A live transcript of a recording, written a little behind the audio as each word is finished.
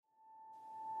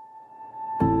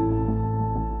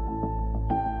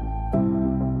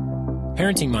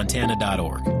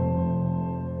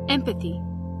ParentingMontana.org. Empathy,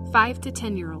 5 to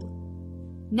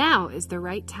 10-year-old. Now is the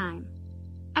right time.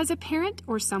 As a parent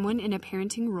or someone in a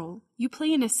parenting role, you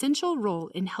play an essential role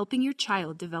in helping your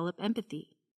child develop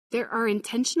empathy. There are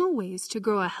intentional ways to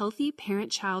grow a healthy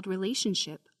parent-child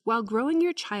relationship while growing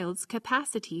your child's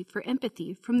capacity for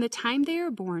empathy from the time they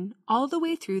are born all the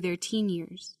way through their teen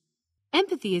years.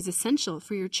 Empathy is essential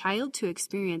for your child to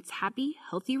experience happy,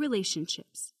 healthy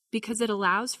relationships because it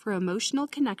allows for emotional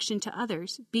connection to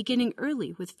others beginning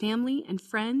early with family and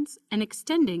friends and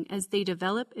extending as they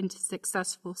develop into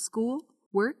successful school,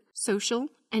 work, social,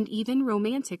 and even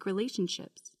romantic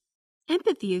relationships.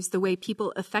 Empathy is the way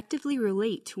people effectively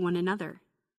relate to one another.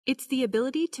 It's the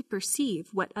ability to perceive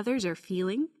what others are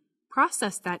feeling,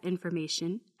 process that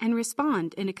information, and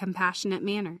respond in a compassionate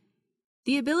manner.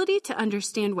 The ability to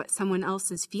understand what someone else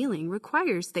is feeling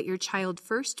requires that your child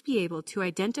first be able to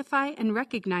identify and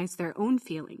recognize their own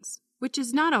feelings, which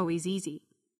is not always easy.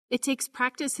 It takes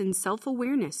practice and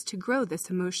self-awareness to grow this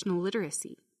emotional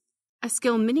literacy, a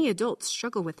skill many adults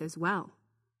struggle with as well.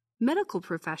 Medical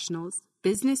professionals,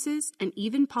 businesses, and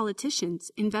even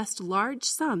politicians invest large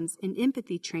sums in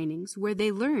empathy trainings where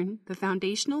they learn the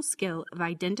foundational skill of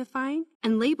identifying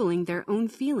and labeling their own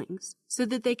feelings so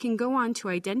that they can go on to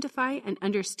identify and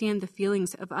understand the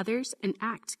feelings of others and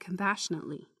act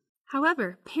compassionately.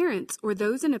 However, parents or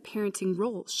those in a parenting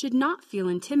role should not feel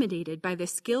intimidated by the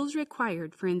skills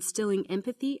required for instilling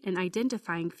empathy and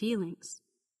identifying feelings.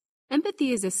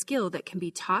 Empathy is a skill that can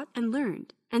be taught and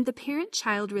learned, and the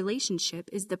parent-child relationship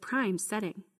is the prime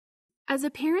setting. As a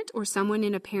parent or someone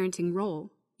in a parenting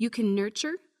role, you can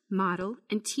nurture, model,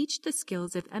 and teach the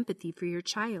skills of empathy for your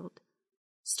child.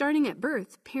 Starting at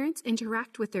birth, parents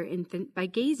interact with their infant by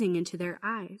gazing into their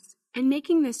eyes and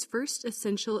making this first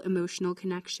essential emotional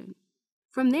connection.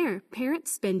 From there,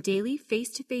 parents spend daily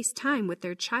face-to-face time with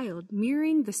their child,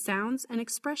 mirroring the sounds and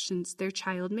expressions their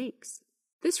child makes.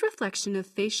 This reflection of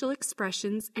facial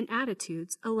expressions and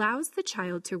attitudes allows the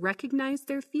child to recognize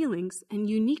their feelings and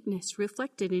uniqueness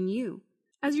reflected in you.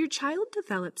 As your child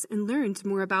develops and learns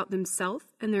more about themselves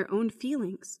and their own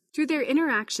feelings, through their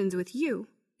interactions with you,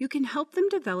 you can help them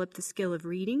develop the skill of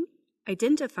reading,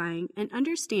 identifying, and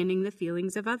understanding the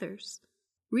feelings of others.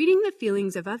 Reading the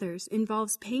feelings of others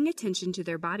involves paying attention to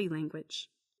their body language.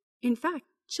 In fact,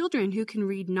 children who can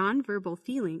read nonverbal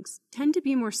feelings tend to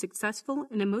be more successful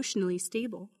and emotionally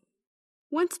stable.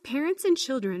 Once parents and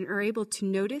children are able to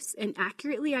notice and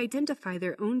accurately identify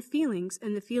their own feelings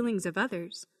and the feelings of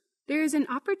others, there is an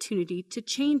opportunity to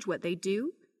change what they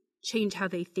do, change how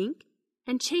they think,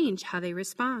 and change how they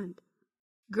respond.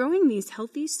 Growing these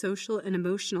healthy social and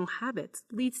emotional habits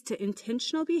leads to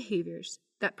intentional behaviors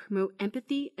that promote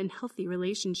empathy and healthy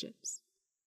relationships.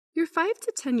 Your 5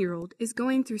 to 10-year-old is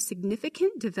going through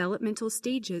significant developmental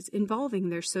stages involving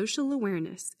their social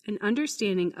awareness and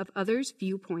understanding of others'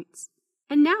 viewpoints.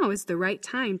 And now is the right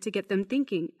time to get them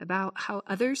thinking about how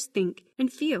others think and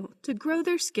feel to grow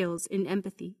their skills in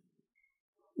empathy.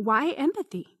 Why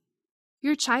empathy?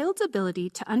 Your child's ability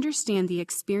to understand the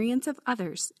experience of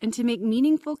others and to make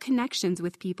meaningful connections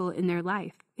with people in their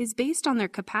life is based on their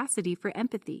capacity for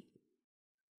empathy.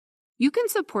 You can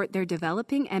support their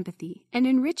developing empathy and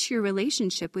enrich your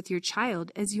relationship with your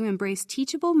child as you embrace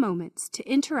teachable moments to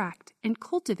interact and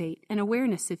cultivate an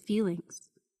awareness of feelings.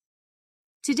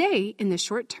 Today, in the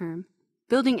short term,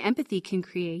 building empathy can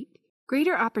create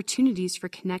greater opportunities for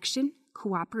connection,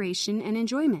 cooperation, and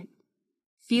enjoyment,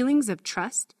 feelings of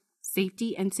trust,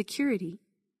 safety, and security,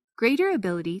 greater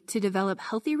ability to develop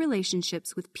healthy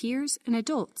relationships with peers and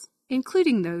adults,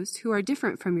 including those who are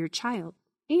different from your child,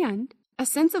 and a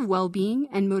sense of well-being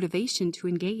and motivation to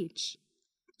engage.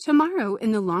 Tomorrow,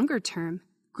 in the longer term,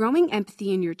 growing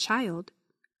empathy in your child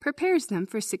prepares them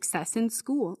for success in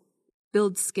school,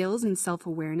 builds skills in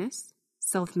self-awareness,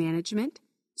 self-management,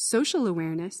 social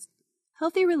awareness,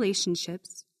 healthy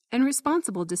relationships, and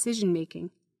responsible decision-making,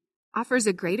 offers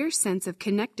a greater sense of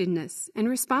connectedness and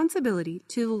responsibility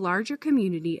to the larger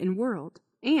community and world,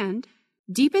 and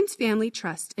deepens family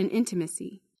trust and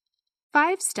intimacy.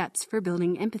 5 steps for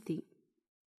building empathy.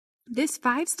 This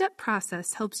 5-step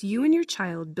process helps you and your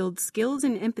child build skills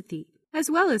in empathy,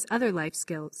 as well as other life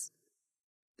skills.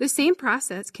 The same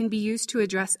process can be used to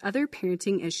address other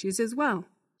parenting issues as well.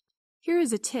 Here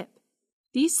is a tip.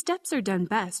 These steps are done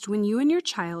best when you and your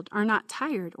child are not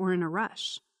tired or in a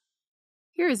rush.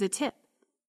 Here is a tip.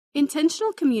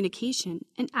 Intentional communication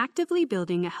and actively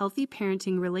building a healthy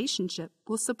parenting relationship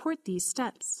will support these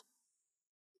steps.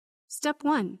 Step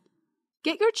 1.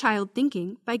 Get your child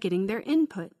thinking by getting their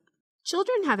input.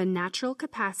 Children have a natural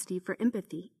capacity for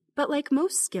empathy, But like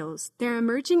most skills, their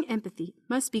emerging empathy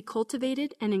must be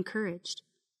cultivated and encouraged.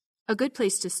 A good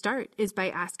place to start is by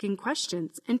asking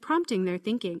questions and prompting their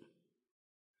thinking.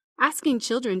 Asking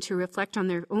children to reflect on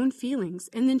their own feelings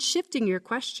and then shifting your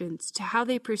questions to how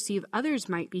they perceive others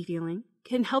might be feeling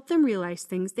can help them realize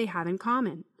things they have in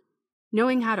common.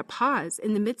 Knowing how to pause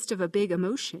in the midst of a big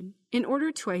emotion in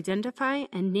order to identify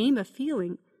and name a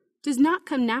feeling does not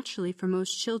come naturally for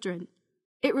most children.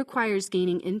 It requires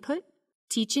gaining input,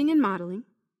 teaching and modeling,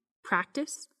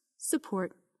 practice,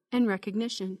 support, and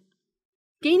recognition.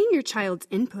 Gaining your child's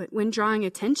input when drawing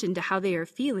attention to how they are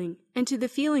feeling and to the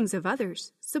feelings of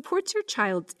others supports your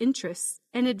child's interests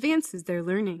and advances their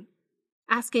learning.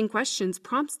 Asking questions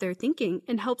prompts their thinking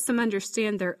and helps them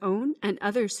understand their own and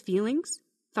others' feelings,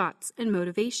 thoughts, and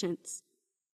motivations.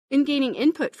 In gaining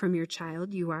input from your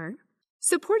child, you are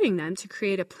supporting them to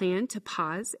create a plan to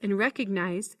pause and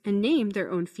recognize and name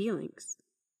their own feelings,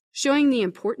 showing the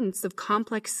importance of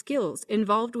complex skills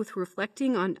involved with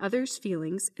reflecting on others'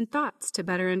 feelings and thoughts to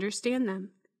better understand them,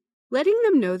 letting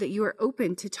them know that you are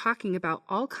open to talking about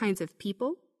all kinds of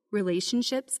people,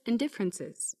 relationships, and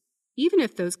differences, even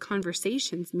if those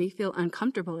conversations may feel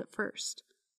uncomfortable at first,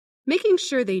 making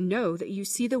sure they know that you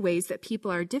see the ways that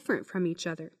people are different from each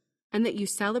other and that you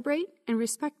celebrate and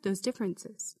respect those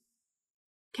differences.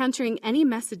 Countering any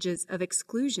messages of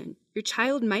exclusion your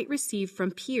child might receive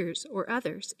from peers or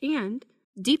others, and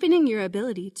deepening your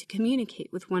ability to communicate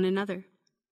with one another.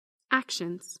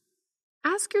 Actions.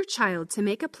 Ask your child to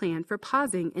make a plan for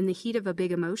pausing in the heat of a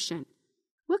big emotion.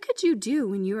 What could you do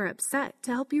when you are upset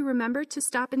to help you remember to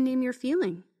stop and name your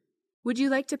feeling? Would you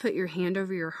like to put your hand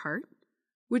over your heart?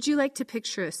 Would you like to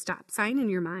picture a stop sign in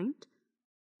your mind?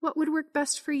 What would work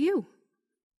best for you?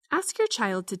 Ask your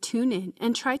child to tune in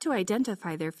and try to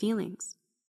identify their feelings.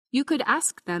 You could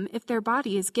ask them if their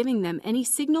body is giving them any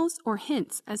signals or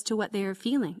hints as to what they are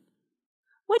feeling.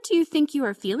 What do you think you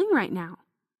are feeling right now?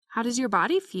 How does your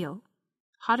body feel?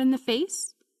 Hot in the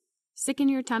face? Sick in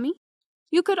your tummy?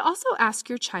 You could also ask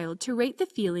your child to rate the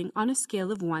feeling on a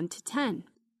scale of 1 to 10.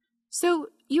 So,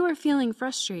 you are feeling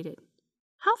frustrated.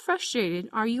 How frustrated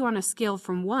are you on a scale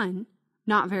from 1,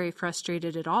 not very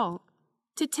frustrated at all,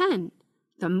 to 10,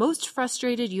 the most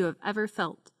frustrated you have ever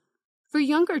felt? For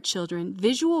younger children,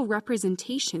 visual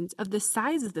representations of the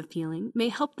size of the feeling may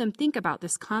help them think about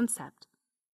this concept.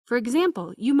 For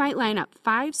example, you might line up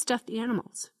 5 stuffed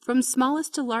animals, from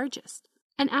smallest to largest,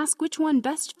 and ask which one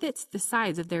best fits the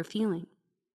size of their feeling.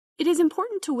 It is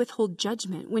important to withhold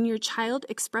judgment when your child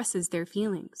expresses their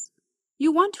feelings.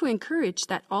 You want to encourage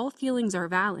that all feelings are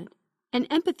valid, and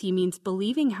empathy means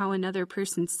believing how another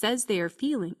person says they are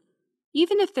feeling,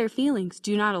 even if their feelings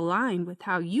do not align with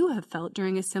how you have felt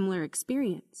during a similar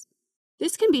experience.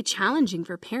 This can be challenging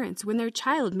for parents when their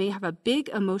child may have a big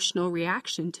emotional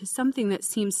reaction to something that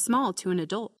seems small to an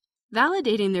adult.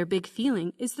 Validating their big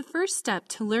feeling is the first step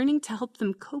to learning to help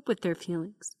them cope with their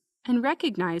feelings and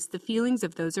recognize the feelings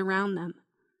of those around them.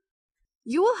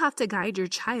 You will have to guide your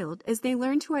child as they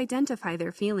learn to identify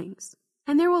their feelings,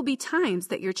 and there will be times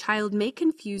that your child may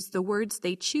confuse the words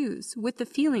they choose with the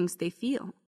feelings they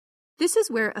feel. This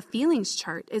is where a feelings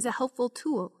chart is a helpful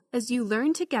tool as you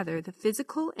learn together the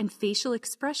physical and facial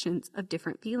expressions of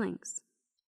different feelings.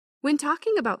 When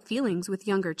talking about feelings with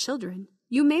younger children,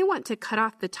 you may want to cut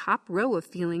off the top row of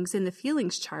feelings in the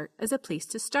feelings chart as a place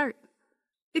to start.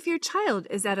 If your child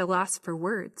is at a loss for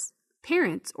words,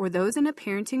 parents or those in a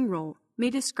parenting role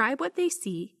may describe what they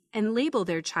see and label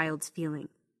their child's feeling,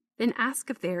 then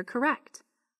ask if they are correct.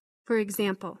 For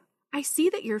example, I see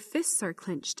that your fists are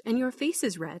clenched and your face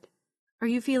is red. Are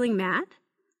you feeling mad?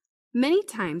 Many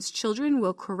times, children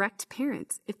will correct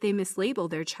parents if they mislabel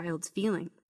their child's feeling.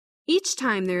 Each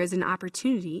time there is an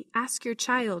opportunity, ask your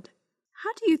child,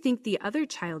 how do you think the other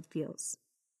child feels?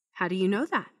 How do you know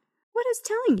that? What is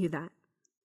telling you that?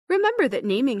 Remember that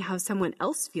naming how someone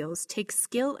else feels takes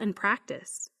skill and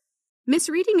practice.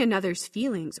 Misreading another's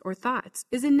feelings or thoughts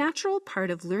is a natural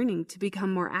part of learning to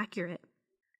become more accurate.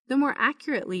 The more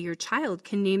accurately your child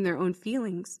can name their own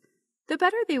feelings, the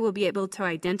better they will be able to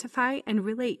identify and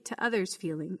relate to others'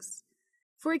 feelings.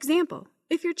 For example,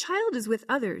 if your child is with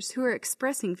others who are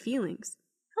expressing feelings,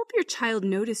 help your child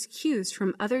notice cues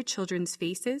from other children's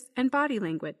faces and body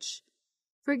language.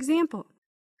 For example,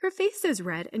 her face is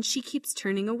red and she keeps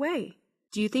turning away.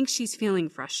 Do you think she's feeling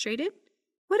frustrated?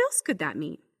 What else could that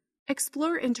mean?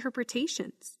 Explore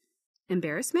interpretations.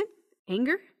 Embarrassment?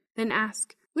 Anger? Then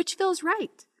ask, which feels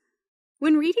right?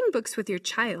 When reading books with your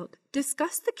child,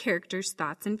 discuss the character's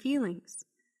thoughts and feelings.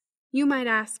 You might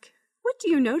ask, what do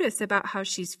you notice about how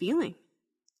she's feeling?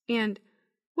 And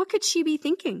what could she be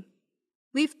thinking?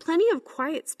 Leave plenty of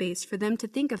quiet space for them to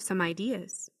think of some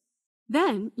ideas.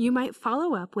 Then you might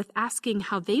follow up with asking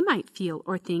how they might feel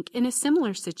or think in a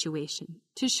similar situation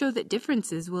to show that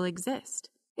differences will exist.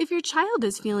 If your child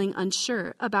is feeling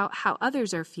unsure about how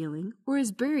others are feeling or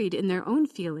is buried in their own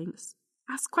feelings,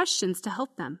 ask questions to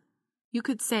help them. You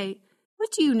could say,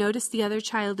 "What do you notice the other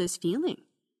child is feeling?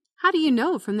 How do you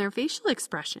know from their facial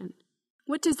expression?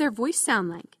 What does their voice sound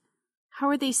like? How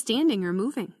are they standing or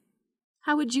moving?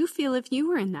 How would you feel if you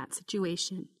were in that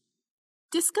situation?"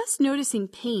 Discuss noticing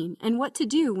pain and what to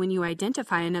do when you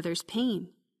identify another's pain.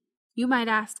 You might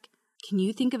ask, "Can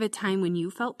you think of a time when you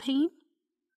felt pain?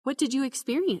 What did you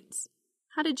experience?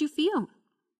 How did you feel?"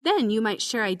 Then you might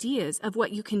share ideas of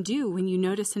what you can do when you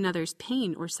notice another's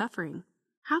pain or suffering.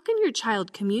 How can your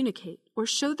child communicate or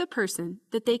show the person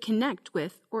that they connect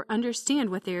with or understand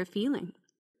what they are feeling?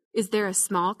 Is there a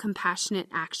small, compassionate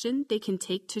action they can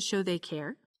take to show they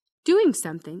care? Doing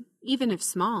something, even if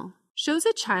small, shows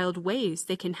a child ways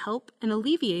they can help and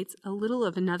alleviates a little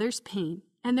of another's pain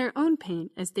and their own pain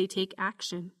as they take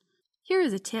action. Here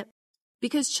is a tip.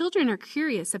 Because children are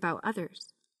curious about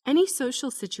others, any social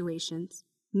situations,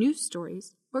 news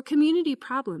stories, or community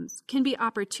problems can be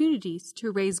opportunities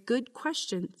to raise good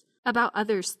questions about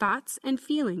others' thoughts and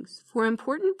feelings for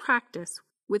important practice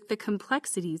with the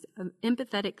complexities of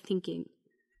empathetic thinking.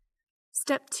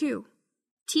 Step 2.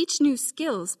 Teach new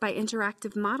skills by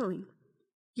interactive modeling.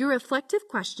 Your reflective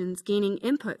questions gaining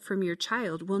input from your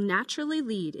child will naturally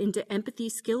lead into empathy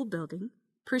skill building,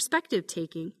 perspective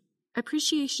taking,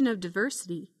 appreciation of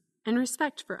diversity, and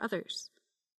respect for others.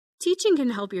 Teaching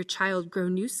can help your child grow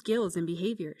new skills and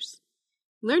behaviors.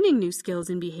 Learning new skills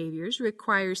and behaviors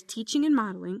requires teaching and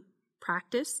modeling,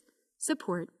 practice,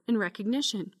 support, and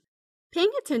recognition.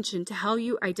 Paying attention to how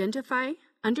you identify,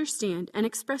 understand, and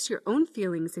express your own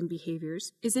feelings and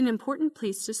behaviors is an important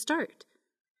place to start.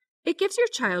 It gives your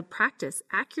child practice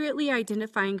accurately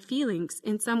identifying feelings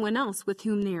in someone else with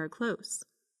whom they are close.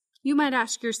 You might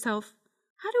ask yourself,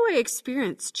 how do I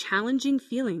experience challenging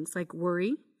feelings like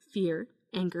worry, fear,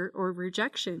 anger, or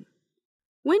rejection?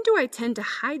 When do I tend to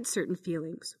hide certain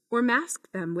feelings or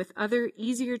mask them with other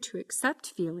easier-to-accept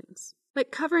feelings,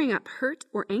 like covering up hurt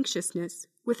or anxiousness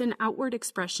with an outward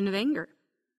expression of anger?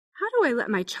 How do I let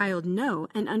my child know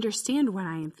and understand what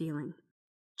I am feeling?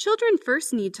 Children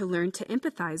first need to learn to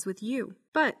empathize with you,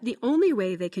 but the only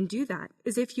way they can do that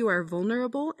is if you are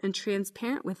vulnerable and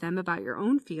transparent with them about your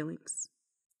own feelings.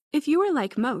 If you are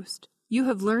like most, you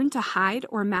have learned to hide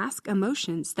or mask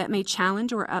emotions that may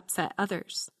challenge or upset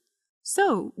others.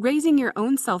 So, raising your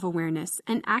own self-awareness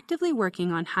and actively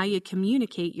working on how you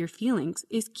communicate your feelings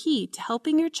is key to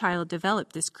helping your child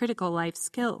develop this critical life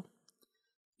skill.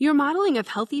 Your modeling of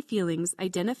healthy feelings,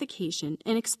 identification,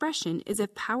 and expression is a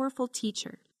powerful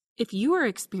teacher. If you are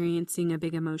experiencing a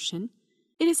big emotion,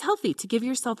 it is healthy to give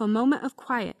yourself a moment of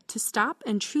quiet to stop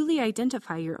and truly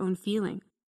identify your own feeling.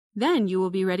 Then you will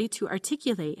be ready to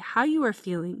articulate how you are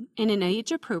feeling in an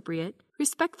age-appropriate,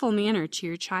 respectful manner to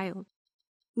your child.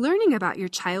 Learning about your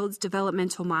child's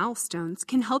developmental milestones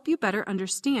can help you better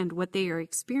understand what they are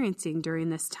experiencing during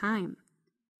this time.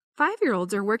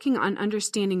 5-year-olds are working on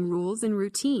understanding rules and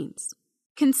routines.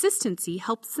 Consistency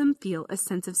helps them feel a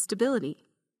sense of stability.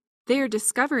 They are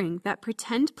discovering that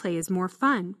pretend play is more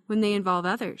fun when they involve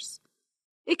others.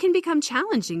 It can become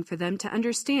challenging for them to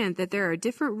understand that there are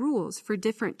different rules for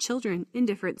different children in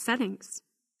different settings.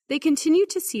 They continue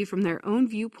to see from their own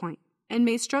viewpoint and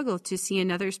may struggle to see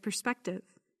another's perspective.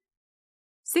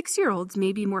 6-year-olds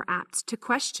may be more apt to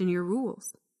question your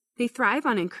rules. They thrive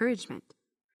on encouragement.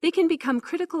 They can become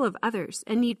critical of others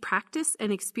and need practice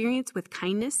and experience with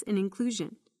kindness and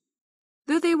inclusion.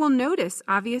 Though they will notice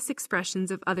obvious expressions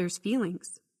of others'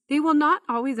 feelings, they will not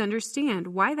always understand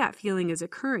why that feeling is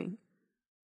occurring,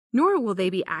 nor will they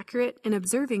be accurate in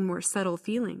observing more subtle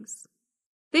feelings.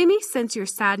 They may sense your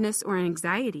sadness or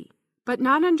anxiety, but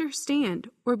not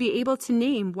understand or be able to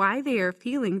name why they are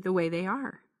feeling the way they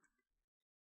are.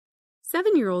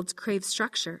 7-year-olds crave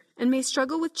structure and may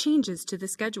struggle with changes to the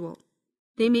schedule.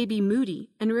 They may be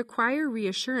moody and require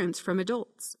reassurance from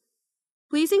adults.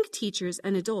 Pleasing teachers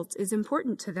and adults is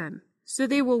important to them, so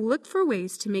they will look for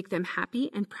ways to make them happy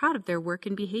and proud of their work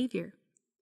and behavior.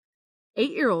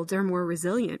 8-year-olds are more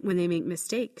resilient when they make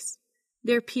mistakes.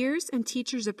 Their peers' and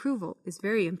teachers' approval is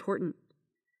very important.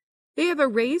 They have a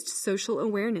raised social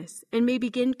awareness and may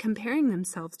begin comparing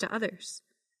themselves to others.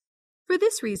 For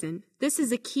this reason, this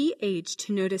is a key age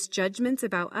to notice judgments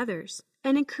about others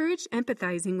and encourage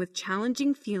empathizing with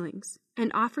challenging feelings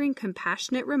and offering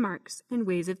compassionate remarks and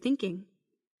ways of thinking.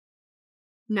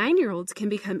 9-year-olds can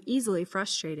become easily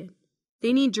frustrated.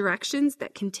 They need directions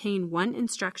that contain one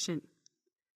instruction.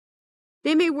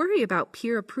 They may worry about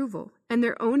peer approval and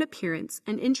their own appearance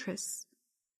and interests.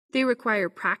 They require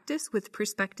practice with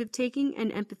perspective taking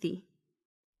and empathy.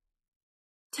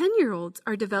 10-year-olds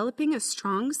are developing a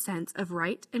strong sense of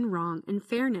right and wrong and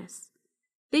fairness.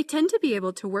 They tend to be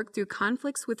able to work through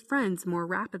conflicts with friends more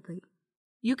rapidly.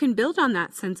 You can build on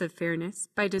that sense of fairness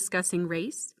by discussing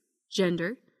race,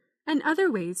 gender, and other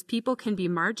ways people can be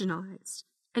marginalized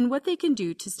and what they can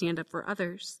do to stand up for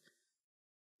others.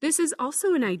 This is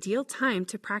also an ideal time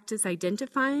to practice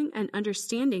identifying and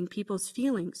understanding people's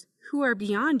feelings who are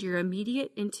beyond your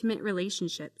immediate intimate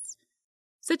relationships,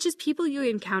 such as people you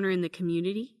encounter in the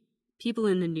community, people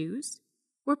in the news,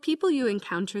 or people you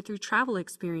encounter through travel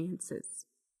experiences.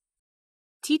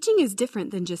 Teaching is different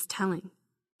than just telling.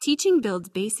 Teaching builds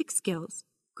basic skills,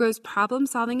 grows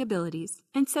problem-solving abilities,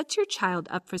 and sets your child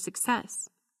up for success.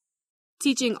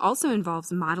 Teaching also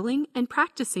involves modeling and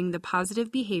practicing the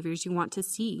positive behaviors you want to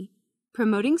see,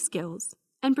 promoting skills,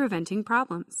 and preventing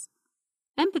problems.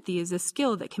 Empathy is a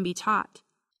skill that can be taught.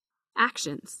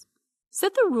 Actions.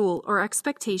 Set the rule or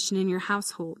expectation in your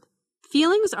household.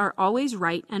 Feelings are always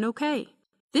right and okay.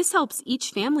 This helps each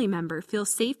family member feel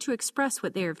safe to express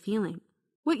what they are feeling.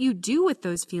 What you do with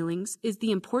those feelings is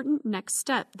the important next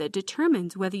step that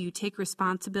determines whether you take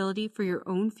responsibility for your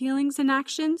own feelings and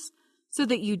actions so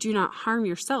that you do not harm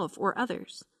yourself or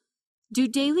others. Do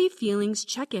daily feelings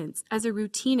check-ins as a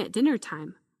routine at dinner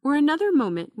time or another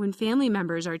moment when family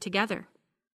members are together.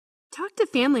 Talk to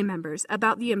family members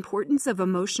about the importance of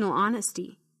emotional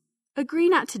honesty. Agree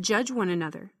not to judge one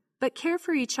another, but care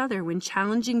for each other when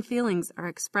challenging feelings are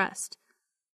expressed.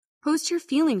 Post your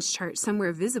feelings chart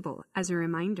somewhere visible as a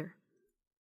reminder.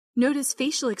 Notice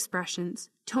facial expressions,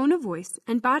 tone of voice,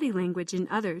 and body language in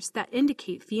others that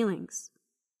indicate feelings.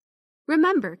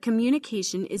 Remember,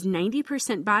 communication is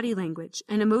 90% body language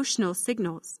and emotional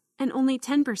signals, and only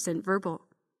 10% verbal.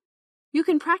 You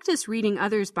can practice reading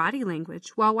others' body language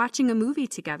while watching a movie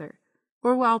together,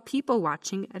 or while people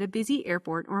watching at a busy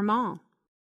airport or mall.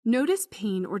 Notice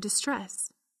pain or distress.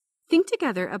 Think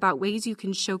together about ways you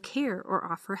can show care or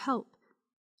offer help.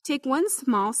 Take one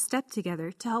small step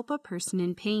together to help a person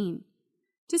in pain.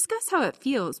 Discuss how it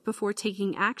feels before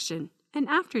taking action and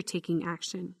after taking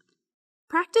action.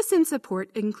 Practice and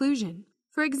support inclusion.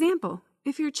 For example,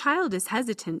 if your child is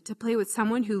hesitant to play with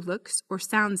someone who looks or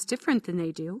sounds different than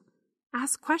they do,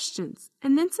 ask questions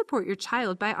and then support your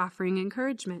child by offering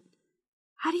encouragement.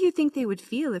 How do you think they would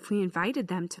feel if we invited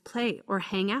them to play or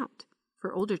hang out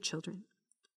for older children?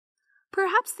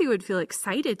 Perhaps they would feel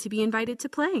excited to be invited to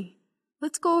play.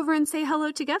 Let's go over and say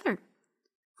hello together.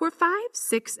 For 5,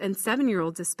 6, and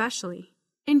 7-year-olds especially,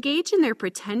 engage in their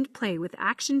pretend play with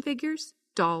action figures,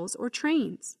 dolls, or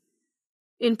trains.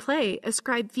 In play,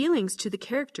 ascribe feelings to the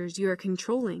characters you are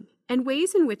controlling and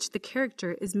ways in which the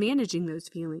character is managing those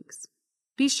feelings.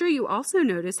 Be sure you also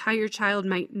notice how your child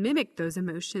might mimic those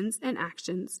emotions and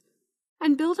actions,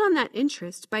 and build on that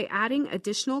interest by adding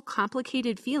additional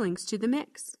complicated feelings to the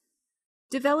mix.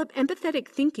 Develop empathetic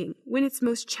thinking when it's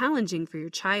most challenging for your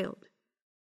child.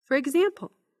 For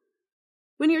example,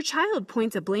 when your child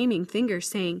points a blaming finger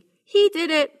saying, "He did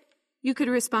it," you could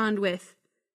respond with,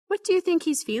 "What do you think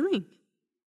he's feeling?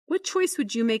 What choice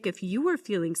would you make if you were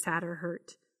feeling sad or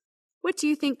hurt? What do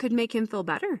you think could make him feel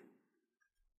better?"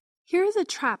 Here is a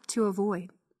trap to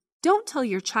avoid. Don't tell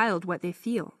your child what they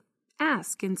feel.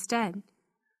 Ask instead.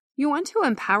 You want to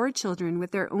empower children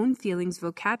with their own feelings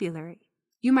vocabulary.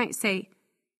 You might say,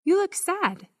 "You look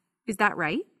sad. Is that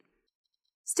right?"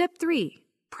 Step 3.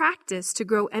 Practice to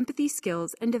grow empathy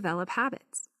skills and develop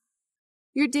habits.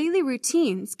 Your daily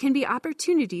routines can be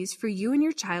opportunities for you and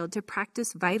your child to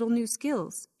practice vital new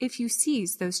skills if you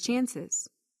seize those chances.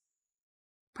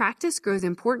 Practice grows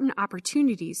important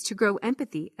opportunities to grow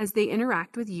empathy as they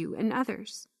interact with you and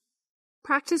others.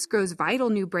 Practice grows vital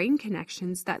new brain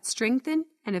connections that strengthen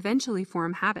and eventually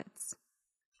form habits.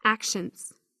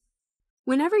 Actions.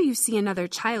 Whenever you see another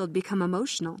child become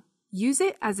emotional, use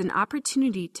it as an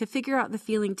opportunity to figure out the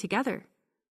feeling together.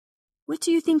 What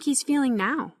do you think he's feeling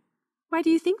now? Why do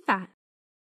you think that?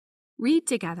 Read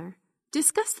together.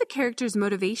 Discuss the character's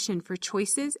motivation for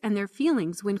choices and their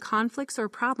feelings when conflicts or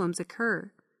problems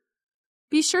occur.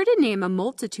 Be sure to name a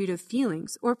multitude of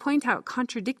feelings or point out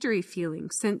contradictory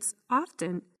feelings, since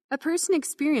often a person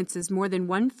experiences more than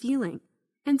one feeling,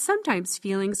 and sometimes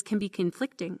feelings can be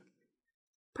conflicting.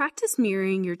 Practice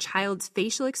mirroring your child's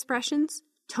facial expressions,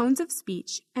 tones of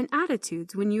speech, and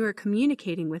attitudes when you are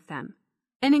communicating with them,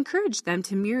 and encourage them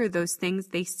to mirror those things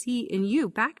they see in you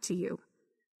back to you.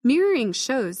 Mirroring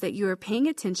shows that you are paying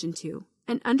attention to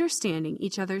and understanding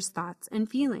each other's thoughts and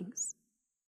feelings.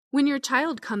 When your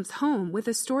child comes home with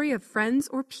a story of friends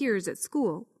or peers at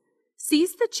school,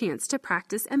 Seize the chance to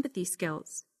practice empathy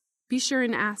skills. Be sure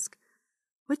and ask,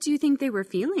 what do you think they were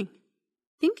feeling,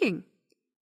 thinking?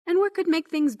 And what could make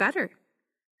things better?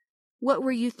 What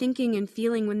were you thinking and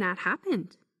feeling when that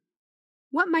happened?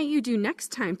 What might you do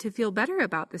next time to feel better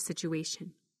about the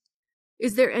situation?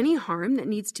 Is there any harm that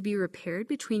needs to be repaired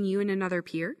between you and another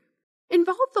peer?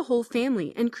 Involve the whole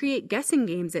family and create guessing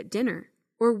games at dinner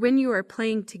or when you are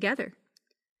playing together.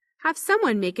 Have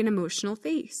someone make an emotional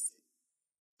face.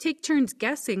 Take turns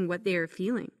guessing what they are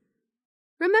feeling.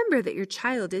 Remember that your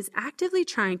child is actively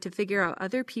trying to figure out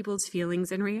other people's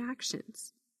feelings and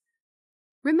reactions.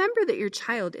 Remember that your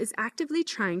child is actively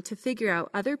trying to figure out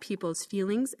other people's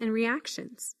feelings and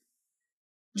reactions.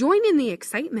 Join in the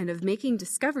excitement of making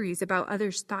discoveries about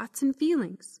others' thoughts and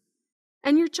feelings,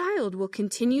 and your child will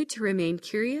continue to remain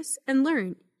curious and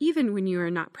learn even when you are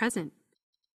not present.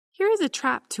 Here is a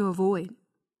trap to avoid.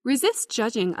 Resist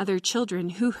judging other children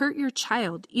who hurt your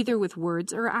child either with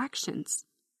words or actions.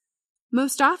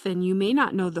 Most often, you may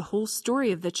not know the whole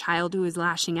story of the child who is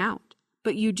lashing out,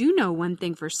 but you do know one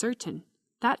thing for certain.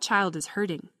 That child is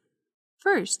hurting.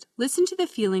 First, listen to the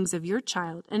feelings of your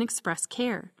child and express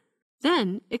care.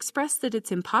 Then, express that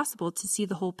it's impossible to see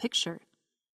the whole picture.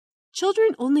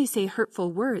 Children only say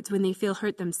hurtful words when they feel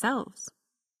hurt themselves.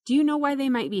 Do you know why they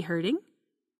might be hurting?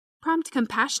 Prompt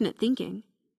compassionate thinking.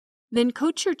 Then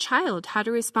coach your child how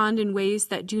to respond in ways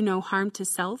that do no harm to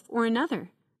self or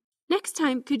another. Next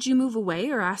time, could you move away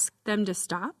or ask them to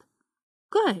stop?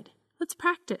 Good. Let's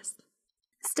practice.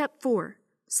 Step 4.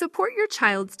 Support your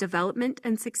child's development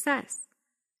and success.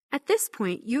 At this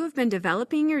point, you have been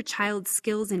developing your child's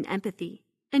skills in empathy,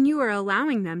 and you are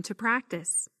allowing them to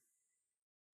practice.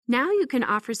 Now you can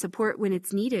offer support when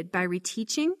it's needed by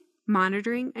reteaching,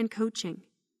 monitoring, and coaching.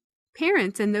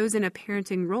 Parents and those in a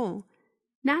parenting role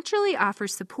naturally offer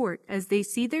support as they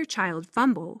see their child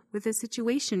fumble with a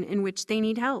situation in which they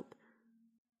need help.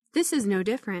 This is no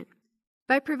different.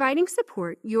 By providing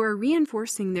support, you are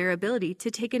reinforcing their ability to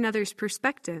take another's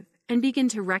perspective and begin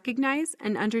to recognize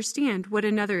and understand what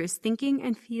another is thinking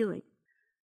and feeling.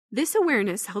 This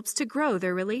awareness helps to grow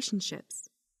their relationships.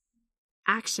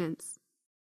 Actions.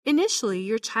 Initially,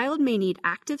 your child may need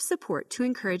active support to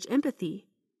encourage empathy.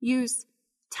 Use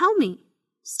 "tell me"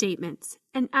 statements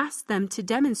and ask them to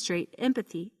demonstrate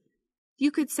empathy.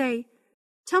 You could say,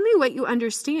 "Tell me what you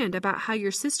understand about how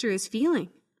your sister is feeling.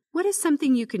 What is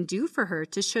something you can do for her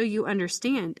to show you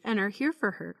understand and are here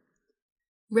for her?"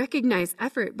 Recognize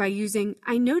effort by using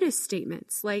 "I noticed"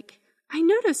 statements like, "I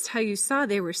noticed how you saw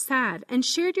they were sad and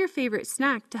shared your favorite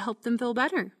snack to help them feel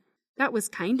better. That was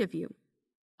kind of you."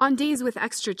 On days with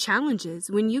extra challenges,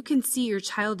 when you can see your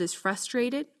child is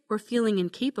frustrated or feeling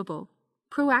incapable,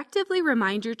 proactively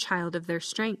remind your child of their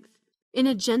strength. In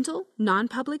a gentle,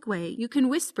 non-public way, you can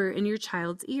whisper in your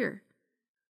child's ear,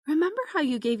 "Remember how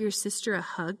you gave your sister a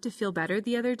hug to feel better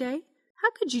the other day?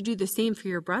 How could you do the same for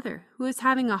your brother, who is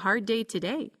having a hard day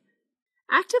today?"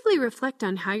 Actively reflect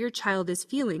on how your child is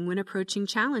feeling when approaching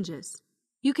challenges.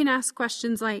 You can ask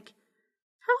questions like,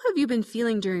 "How have you been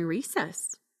feeling during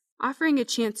recess?" Offering a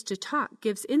chance to talk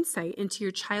gives insight into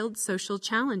your child's social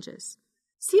challenges.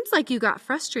 "Seems like you got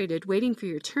frustrated waiting for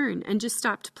your turn and just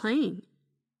stopped playing.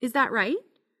 Is that right?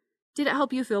 Did it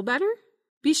help you feel better?"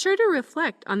 Be sure to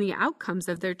reflect on the outcomes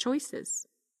of their choices.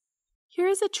 Here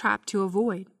is a trap to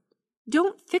avoid.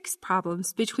 Don't fix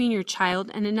problems between your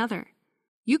child and another.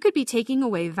 You could be taking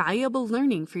away valuable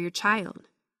learning for your child.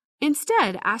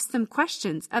 Instead, ask them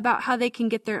questions about how they can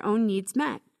get their own needs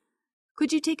met.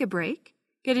 Could you take a break,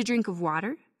 get a drink of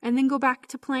water, and then go back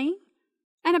to playing?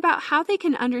 And about how they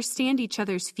can understand each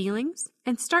other's feelings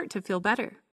and start to feel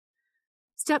better.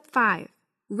 Step 5.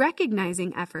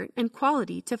 Recognizing effort and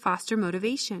quality to foster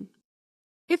motivation.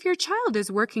 If your child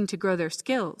is working to grow their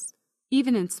skills,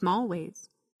 even in small ways,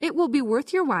 it will be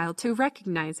worth your while to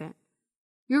recognize it.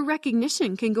 Your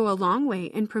recognition can go a long way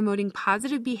in promoting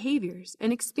positive behaviors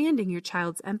and expanding your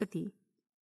child's empathy.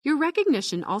 Your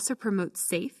recognition also promotes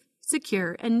safe,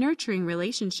 secure, and nurturing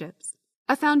relationships,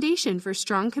 a foundation for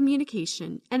strong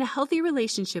communication and a healthy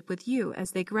relationship with you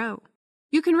as they grow.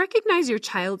 You can recognize your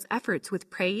child's efforts with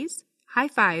praise, high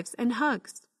fives, and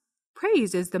hugs.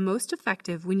 Praise is the most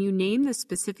effective when you name the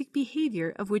specific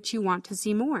behavior of which you want to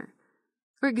see more.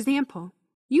 For example,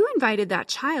 you invited that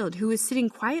child who was sitting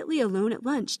quietly alone at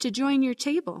lunch to join your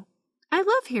table. I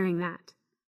love hearing that.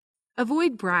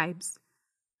 Avoid bribes.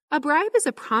 A bribe is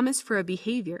a promise for a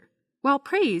behavior, while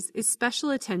praise is special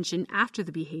attention after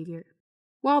the behavior.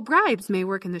 While bribes may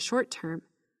work in the short term,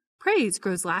 praise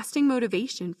grows lasting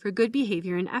motivation for good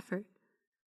behavior and effort.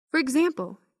 For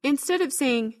example, instead of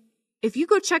saying, "If you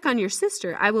go check on your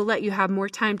sister, I will let you have more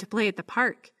time to play at the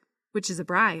park," which is a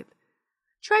bribe,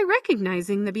 Try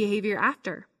recognizing the behavior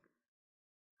after.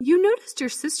 You noticed your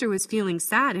sister was feeling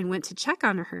sad and went to check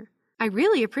on her. I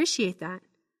really appreciate that.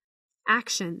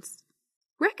 Actions.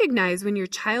 Recognize when your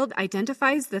child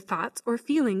identifies the thoughts or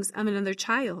feelings of another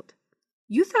child.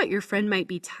 You thought your friend might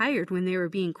be tired when they were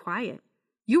being quiet.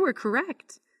 You were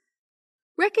correct.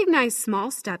 Recognize small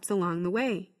steps along the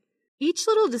way. Each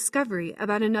little discovery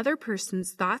about another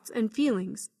person's thoughts and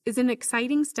feelings is an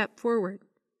exciting step forward.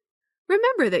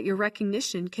 Remember that your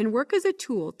recognition can work as a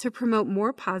tool to promote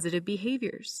more positive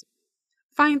behaviors.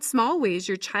 Find small ways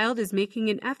your child is making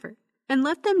an effort and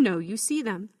let them know you see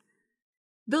them.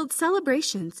 Build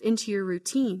celebrations into your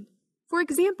routine. For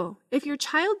example, if your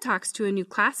child talks to a new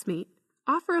classmate,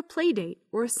 offer a play date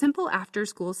or a simple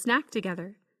after-school snack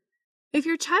together. If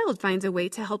your child finds a way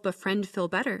to help a friend feel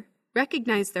better,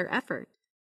 recognize their effort.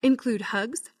 Include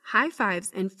hugs, high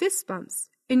fives, and fist bumps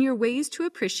in your ways to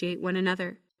appreciate one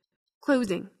another.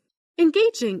 Closing.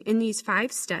 Engaging in these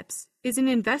 5 steps is an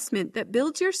investment that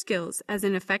builds your skills as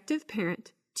an effective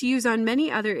parent to use on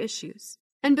many other issues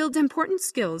and builds important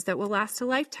skills that will last a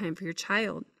lifetime for your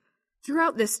child.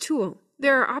 Throughout this tool,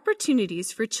 there are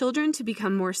opportunities for children to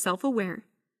become more self-aware,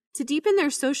 to deepen their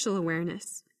social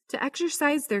awareness, to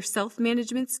exercise their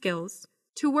self-management skills,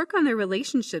 to work on their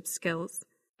relationship skills,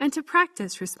 and to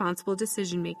practice responsible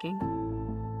decision-making.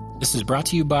 This is brought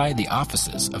to you by the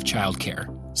Offices of Child Care,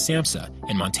 SAMHSA,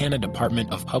 and Montana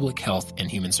Department of Public Health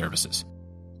and Human Services.